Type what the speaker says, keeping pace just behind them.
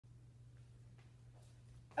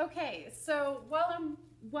Okay, so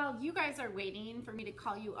while you guys are waiting for me to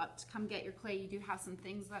call you up to come get your clay, you do have some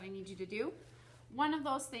things that I need you to do. One of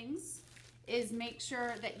those things is make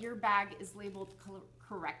sure that your bag is labeled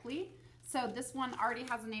correctly. So this one already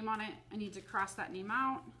has a name on it. I need to cross that name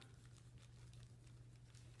out.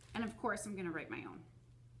 And of course, I'm gonna write my own.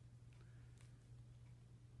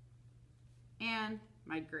 And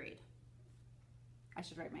my grade. I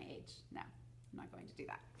should write my age. No, I'm not going to do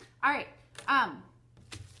that. All right,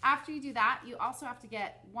 after you do that, you also have to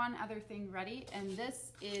get one other thing ready, and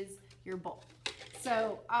this is your bowl.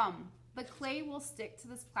 So the clay will stick to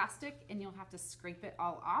this plastic and you'll have to scrape it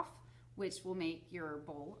all off, which will make your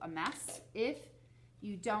bowl a mess if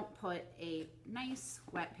you don't put a nice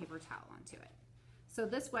wet paper towel onto it. So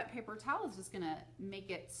this wet paper towel is just gonna make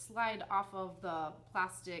it slide off of the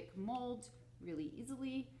plastic mold really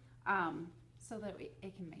easily, so that we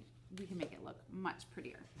can make it look much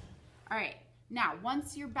prettier. All right, now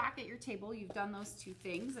once you're back at your table, you've done those two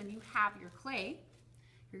things and you have your clay,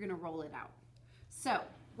 you're gonna roll it out. So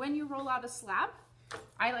when you roll out a slab,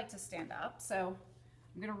 I like to stand up, so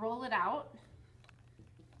I'm gonna roll it out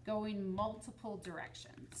going multiple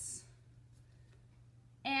directions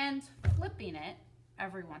and flipping it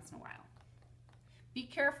every once in a while. Be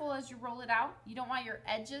careful as you roll it out. You don't want your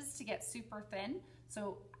edges to get super thin,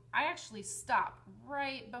 so I actually stop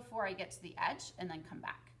right before I get to the edge and then come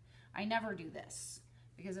back. I never do this,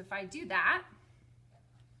 because if I do that,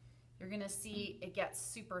 you're gonna see it gets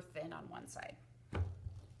super thin on one side.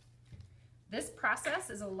 This process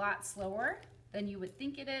is a lot slower than you would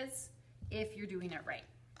think it is if you're doing it right.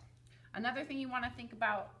 Another thing you wanna think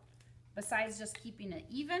about, besides just keeping it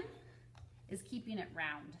even, is keeping it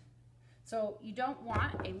round. So you don't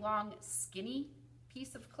want a long, skinny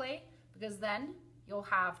piece of clay, because then you'll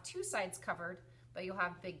have two sides covered, but you'll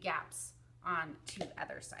have big gaps on two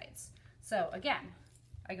other sides. So again,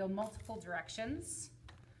 I go multiple directions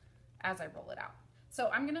as I roll it out. So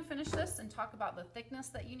I'm gonna finish this and talk about the thickness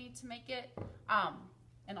that you need to make it,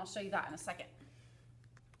 and I'll show you that in a second.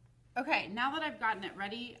 Okay, now that I've gotten it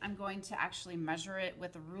ready, I'm going to actually measure it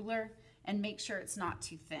with a ruler and make sure it's not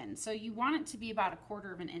too thin. So you want it to be about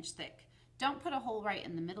 1/4 of an inch thick. Don't put a hole right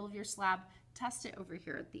in the middle of your slab. Test it over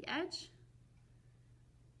here at the edge.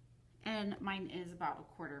 And mine is about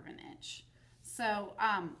 1/4 of an inch. So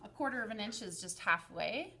 1/4 of an inch is just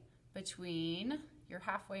halfway between your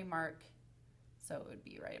halfway mark. So it would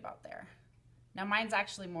be right about there. Now mine's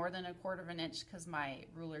actually more than 1/4 of an inch because my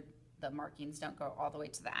ruler, the markings don't go all the way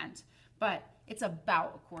to the end, but it's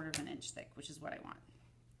about 1/4 of an inch thick, which is what I want.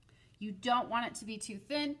 You don't want it to be too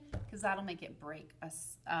thin because that'll make it break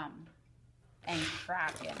us and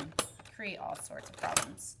crack and create all sorts of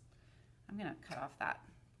problems. I'm gonna cut off that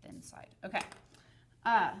thin side. Okay,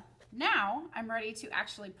 now I'm ready to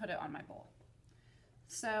actually put it on my bowl.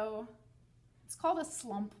 So it's called a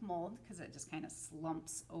slump mold because it just kind of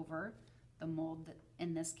slumps over the mold.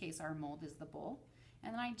 In this case, our mold is the bowl.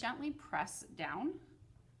 And then I gently press down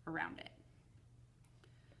around it.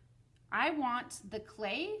 I want the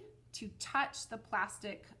clay to touch the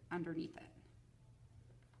plastic underneath it.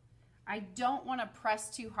 I don't want to press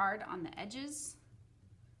too hard on the edges.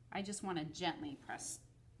 I just want to gently press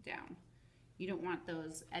down. You don't want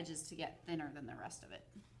those edges to get thinner than the rest of it.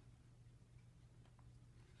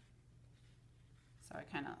 So I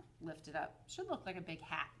kind of lift it up. Should look like a big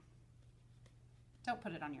hat. Don't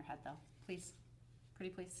put it on your head though, please.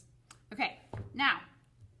 Pretty please. Okay, now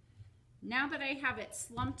that I have it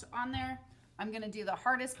slumped on there, I'm gonna do the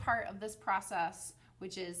hardest part of this process,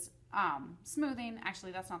 which is smoothing.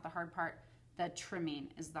 Actually, that's not the hard part. The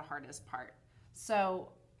trimming is the hardest part.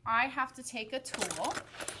 So I have to take a tool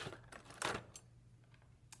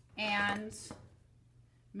and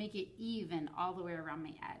make it even all the way around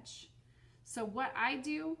my edge. So what I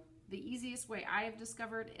do, the easiest way I have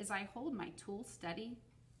discovered, is I hold my tool steady,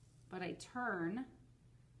 but I turn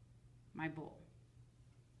my bowl.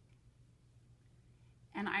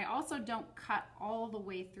 And I also don't cut all the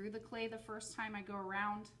way through the clay the first time I go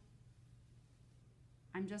around.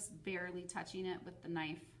 I'm just barely touching it with the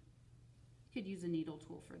knife. You could use a needle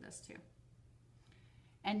tool for this too.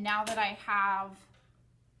 And now that I have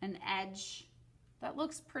an edge that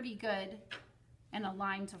looks pretty good and a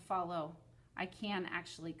line to follow, I can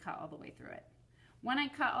actually cut all the way through it. When I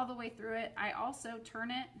cut all the way through it, I also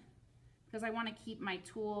turn it because I want to keep my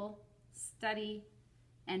tool steady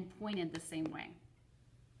and pointed the same way.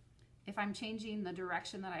 If I'm changing the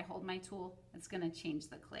direction that I hold my tool, it's going to change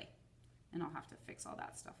the clay, and I'll have to fix all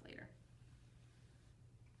that stuff later.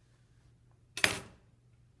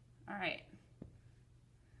 All right.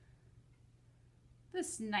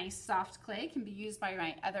 This nice soft clay can be used by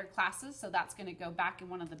my other classes, so that's going to go back in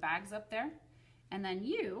one of the bags up there. And then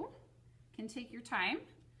you can take your time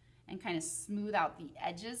and kind of smooth out the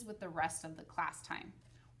edges with the rest of the class time.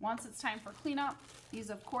 Once it's time for cleanup, these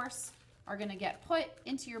of course are going to get put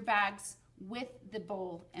into your bags with the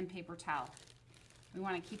bowl and paper towel. We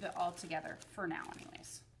want to keep it all together for now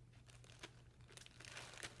anyways.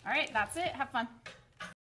 All right, that's it. Have fun.